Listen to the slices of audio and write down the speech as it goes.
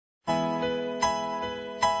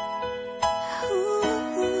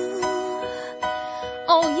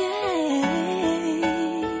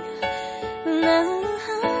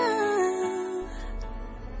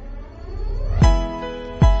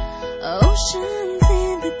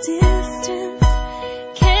distance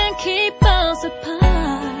can't keep us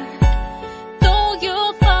apart. Though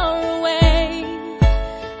you're far away,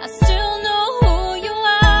 I still know who you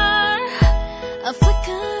are. A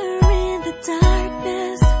flicker in the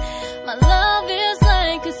darkness, my love is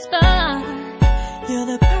like a spark. You're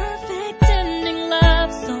the perfect ending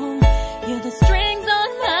love song. You're the strings on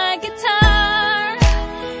my guitar,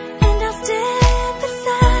 and I'll stand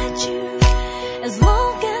beside you as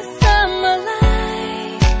long as I'm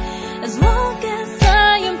alive. As long as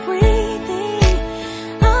I am breathing,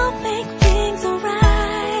 I'll make things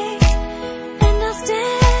alright. And I'll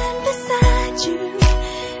stand beside you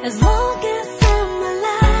as long as I'm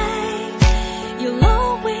alive. You'll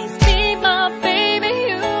always be my baby,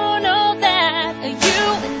 you know that.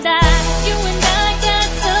 You and I got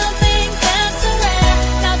something that's so rare.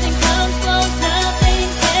 Nothing comes close, nothing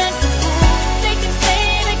can compare. They can say,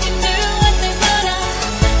 they can do what they wanna,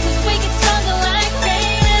 'cause we get stronger like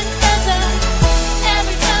rain and thunder.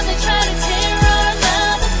 Every time they try to tear our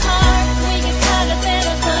love apart, we get tired of it,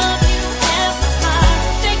 I love you half my heart.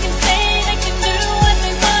 They can say, they can do what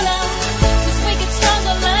they wanna, 'cause we get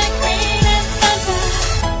stronger like rain and thunder.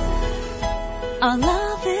 Our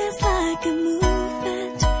love is like a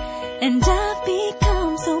movement, and I've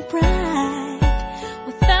become so bright.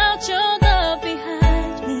 Without your love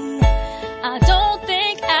behind me, I don't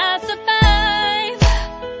think I'd survive.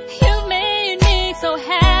 You made me so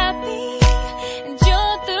happy, and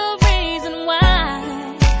you're the reason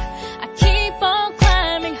why I keep on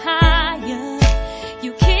climbing higher.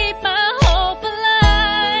 You keep my hope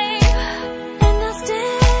alive, and I'll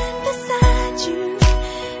stand beside you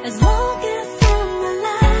as long